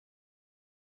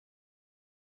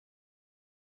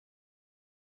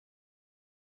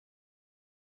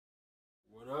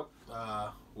What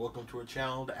up? Welcome to our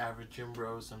channel, The Average Gym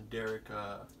Bros. I'm Derek.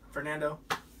 Fernando.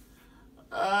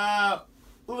 A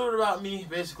little bit about me.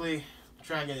 Basically,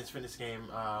 trying to get in this fitness game.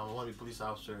 I want to be a police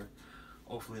officer,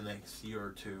 hopefully the next year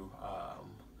or two.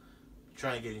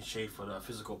 Trying to get in shape for the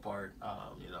physical part.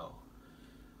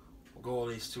 Goal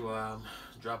is to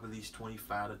drop at least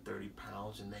 25 to 30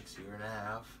 pounds in the next year and a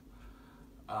half.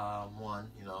 One,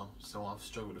 so I've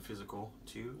struggled with the physical.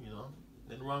 Two,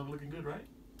 then wrong looking good, right?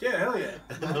 Yeah, hell yeah.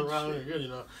 Wrong looking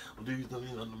good, do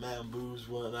the man boobs,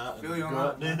 whatnot. Feel you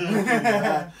on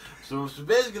that. So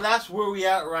basically that's where we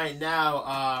at right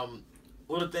now.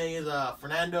 Little thing is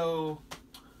Fernando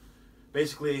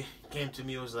basically came to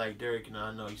me and was like, Derek,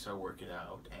 I know you started working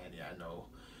out, and yeah, I know.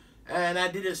 And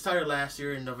I started last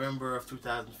year in November of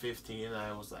 2015, and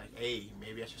I was like, hey,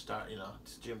 maybe I should start,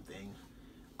 this gym thing.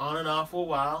 On and off for a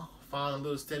while, found a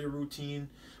little steady routine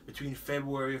between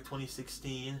February of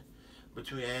 2016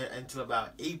 until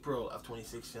about April of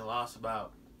 2016. I lost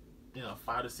about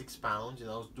 5 to 6 pounds. I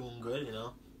was doing good,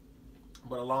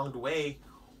 but along the way,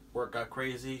 work got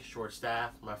crazy, short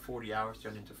staff. My 40 hours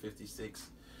turned into 56.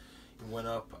 It went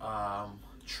up.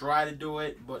 Try to do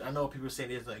it, but I know people say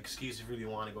there's an excuse if you really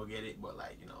want to go get it, but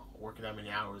working that many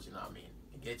hours,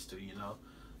 it gets to you.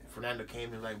 Fernando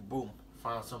came and boom,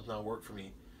 found something that worked for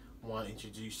me. I want to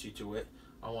introduce you to it.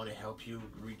 I want to help you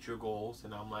reach your goals.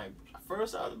 And I'm like, at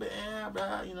first I was a bit,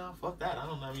 bro, fuck that. I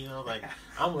don't know,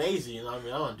 I'm lazy, I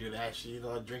don't do that shit.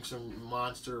 I drink some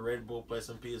Monster, Red Bull, play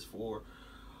some PS4.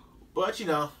 But,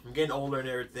 I'm getting older and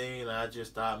everything, and I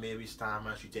just thought maybe it's time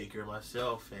I should take care of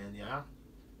myself. And, yeah,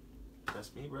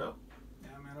 that's me, bro.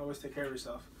 Yeah, man, always take care of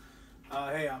yourself.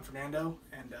 Hey, I'm Fernando,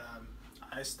 and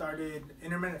I started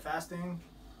intermittent fasting,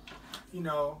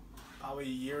 probably a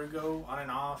year ago, on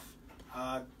and off.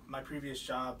 My previous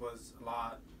job was a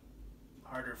lot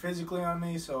harder physically on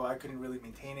me, so I couldn't really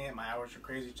maintain it. My hours were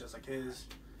crazy, just like his.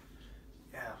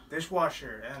 Yeah,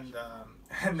 dishwasher and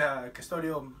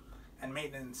custodial and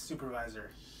maintenance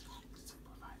supervisor.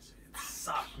 It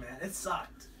sucked, man. It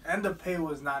sucked. And the pay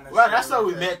was not necessarily. Well, that's how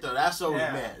we met, though. That's how we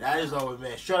Yeah. met. That is how we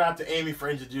met. Shout out to Amy for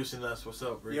introducing us. What's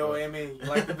up, Rico? Yo, Amy,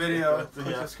 like the video,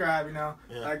 Yeah. subscribe,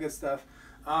 that good stuff.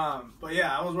 But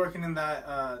yeah, I was working in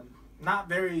that not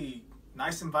very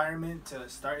nice environment to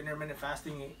start intermittent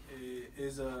fasting.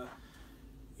 Is a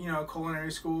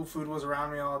culinary school. Food was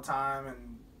around me all the time,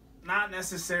 and not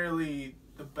necessarily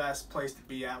the best place to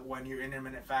be at when you're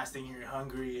intermittent fasting. You're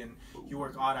hungry and you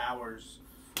work odd hours.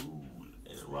 Food.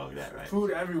 Ain't wrong with that, right?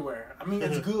 Food everywhere. I mean,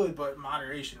 it's good, but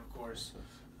moderation, of course.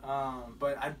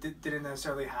 But I didn't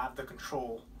necessarily have the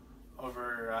control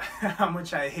over how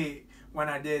much I ate when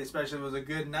I did, especially if it was a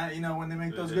good night, when they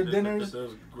make those good dinners.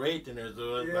 Those great dinners,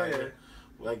 though. Yeah.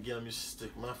 You just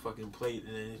stick my fucking plate,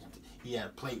 and then he had a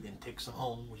plate and take some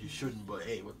home, which you shouldn't, but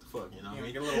hey, what the fuck, Get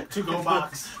a little to-go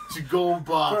box. To-go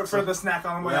box. For the snack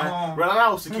on the way home. Right, I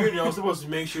was security. I was supposed to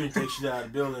make sure you take shit out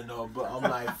of the building, though, but I'm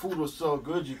like, food was so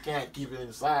good, you can't keep it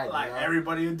inside.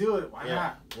 Everybody would do it. Why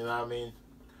not? You know what I mean?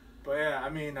 But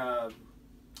yeah,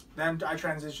 then I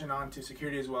transitioned on to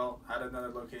security as well at another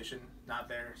location. Not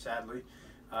there, sadly.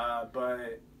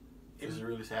 But Is it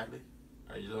really sadly?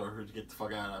 Or you just heard to get the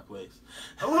fuck out of that place?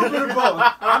 A little bit of both.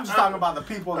 I'm just talking about the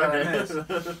people that I miss.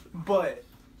 But,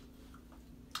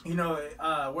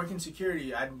 working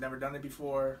security, I'd never done it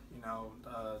before.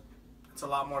 It's a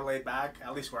lot more laid back,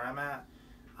 at least where I'm at.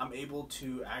 I'm able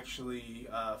to actually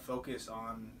focus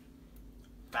on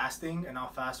fasting, and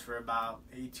I'll fast for about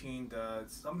 18 to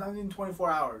sometimes even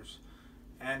 24 hours.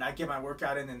 And I get my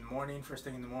workout in the morning, first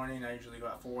thing in the morning. I usually go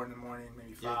at 4 in the morning,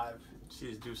 maybe 5. Yeah. She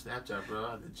just do Snapchat, bro.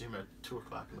 I'm at the gym at 2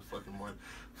 o'clock in the fucking morning.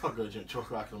 Fuck go to the gym at 2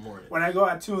 o'clock in the morning. When I go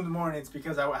at 2 in the morning, it's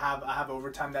because I have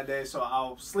overtime that day, so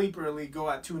I'll sleep early,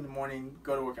 go at 2 in the morning,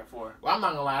 go to work at 4. Well, I'm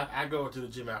not gonna lie. I go to the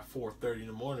gym at 4:30 in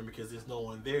the morning because there's no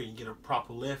one there. You can get a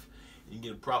proper lift, you can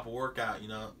get a proper workout.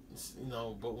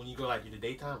 But when you go in the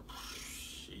daytime,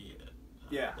 shit.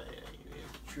 Yeah.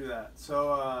 True that.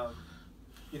 So,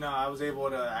 I was able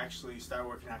to actually start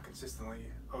working out consistently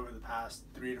over the past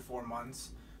 3 to 4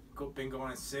 months. Been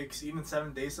going 6, even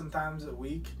 7 days sometimes a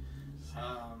week.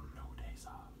 No days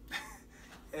off.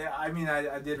 Yeah,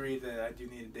 I did read that I do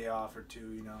need a day off or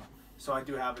 2, so I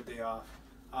do have a day off.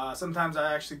 Sometimes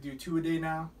I actually do 2 a day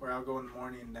now, where I'll go in the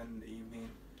morning and then in the evening.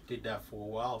 Did that for a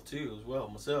while too, as well.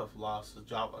 Myself lost the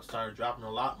job. I started dropping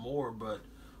a lot more, but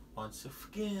once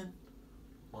again,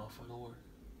 motherfucking work.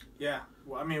 Yeah,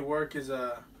 well, work is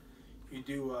you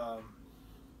do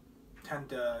tend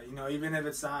to, even if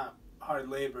it's not hard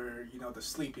labor, the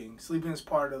sleeping is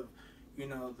part of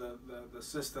the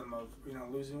system of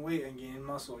losing weight and gaining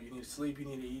muscle. You need to sleep, you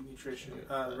need to eat nutrition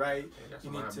right,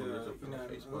 you need to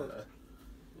lift.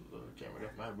 camera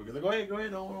off my burger. Go ahead.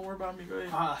 Don't worry about me. Go ahead.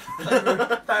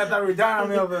 I thought we were down on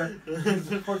me over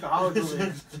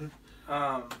workaholic.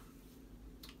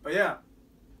 But yeah,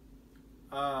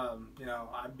 you know,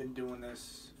 I've been doing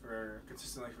this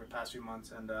consistently for the past few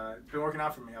months, and it's been working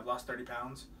out for me. I've lost 30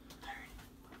 pounds. 30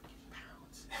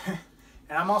 pounds.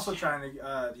 And I'm also trying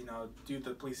to, you know, do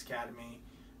the police academy,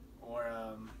 or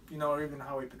you know, or even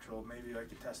highway patrol. Maybe I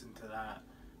could test into that.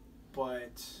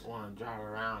 But want to drive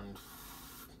around,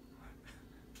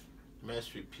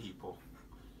 mess with people,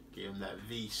 give them that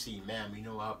VC, ma'am. You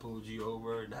know I pulled you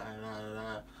over, You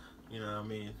know what I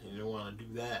mean? You don't want to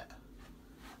do that.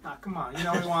 Nah, come on. You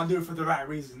know we want to do it for the right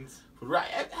reasons.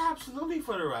 Absolutely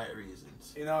for the right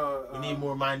reasons. You know, we need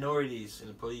more minorities in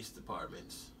the police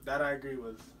departments. That I agree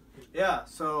with. Yeah.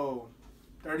 So,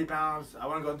 30 pounds. I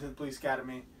want to go into the police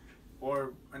academy,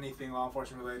 or anything law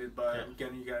enforcement related. But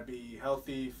again, you gotta be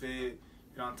healthy, fit,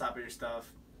 on top of your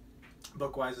stuff,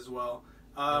 book wise as well.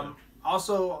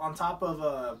 Also, on top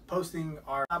of posting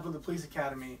our top of the police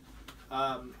academy,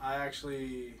 I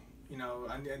actually, you know,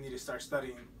 I need to start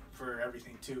studying for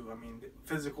everything too. I mean,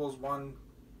 physical is one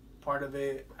part of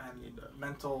it, and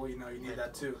mental, you know, you need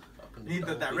that too. You need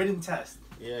that written test.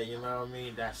 Yeah, you know what I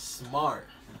mean? That's smart.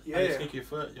 Yeah. Just kick your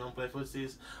foot. You don't play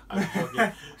footsies?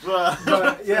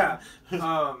 But yeah,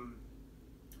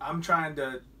 I'm trying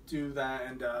to do that,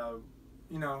 and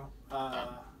you know,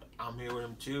 I'm here with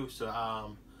him too.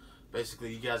 So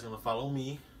basically, you guys are gonna follow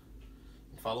me,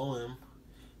 follow him,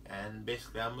 and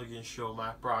basically, I'm looking to show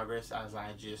my progress as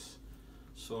I just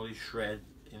slowly shred,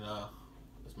 you know,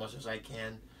 as much as I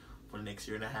can for the next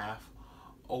year and a half.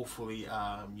 Hopefully,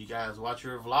 you guys watch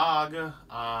your vlog.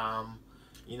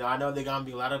 You know, I know there gonna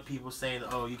be a lot of people saying,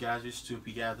 "Oh, you guys are stupid.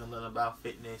 You guys don't know about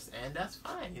fitness," and that's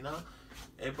fine. You know,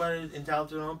 everybody's entitled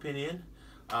to their own opinion.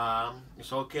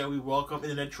 It's okay. We welcome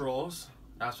internet trolls.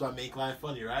 That's what make life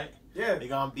funny, right? Yeah. They're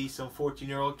gonna be some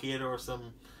 14-year-old kid or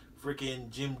some freaking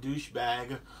gym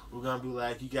douchebag. We're gonna be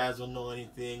like, "You guys don't know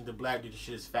anything. The black dude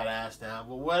shit is fat ass now."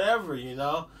 But whatever, you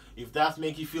know. If that's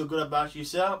make you feel good about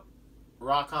yourself,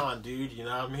 rock on, dude. You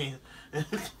know what I mean?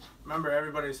 Remember,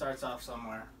 everybody starts off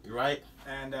somewhere. Right.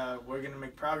 And we're gonna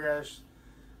make progress.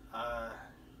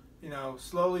 You know,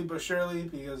 slowly but surely,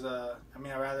 because I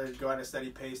mean, I'd rather go at a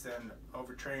steady pace than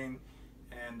overtrain,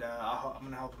 and I'm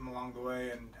gonna help him along the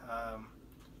way. And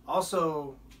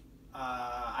also,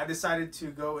 I decided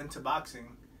to go into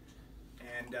boxing,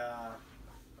 and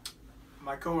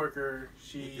my coworker,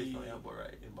 she. No elbow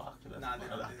right in boxing. Nah,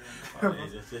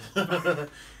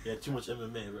 yeah, too much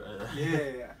MMA, bro.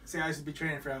 Yeah. See, I used to be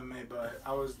training for MMA, but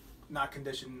I was not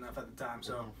conditioned enough at the time,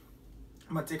 so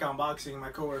I'm gonna take on boxing. My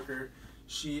coworker,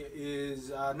 she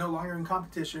is no longer in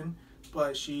competition,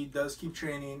 but she does keep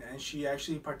training, and she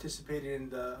actually participated in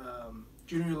the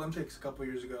Junior Olympics a couple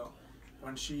years ago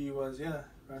when she was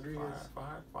Rodriguez.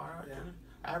 Far, yeah.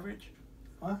 Average?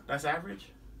 Huh? That's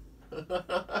average?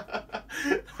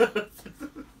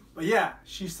 But yeah,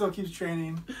 she still keeps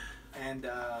training, and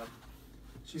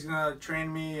she's gonna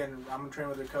train me, and I'm gonna train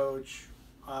with her coach.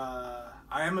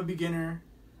 I am a beginner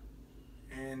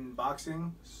in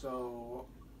boxing, so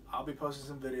I'll be posting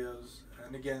some videos,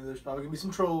 and again, there's probably gonna be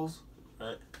some trolls,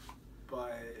 right?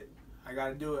 But I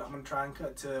gotta do it. I'm gonna try and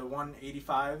cut to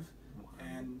 185,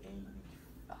 and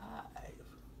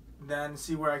then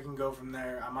see where I can go from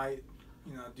there. I might,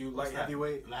 you know, do light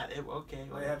heavyweight. Light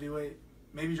heavyweight.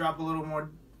 Maybe drop a little more.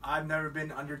 I've never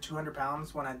been under 200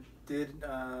 pounds when I did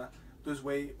lose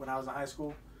weight when I was in high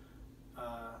school.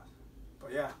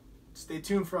 But yeah, stay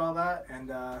tuned for all that.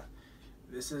 And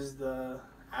this is the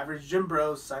Average Gym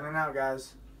Bros signing out,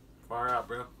 guys. Far out,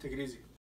 bro. Take it easy.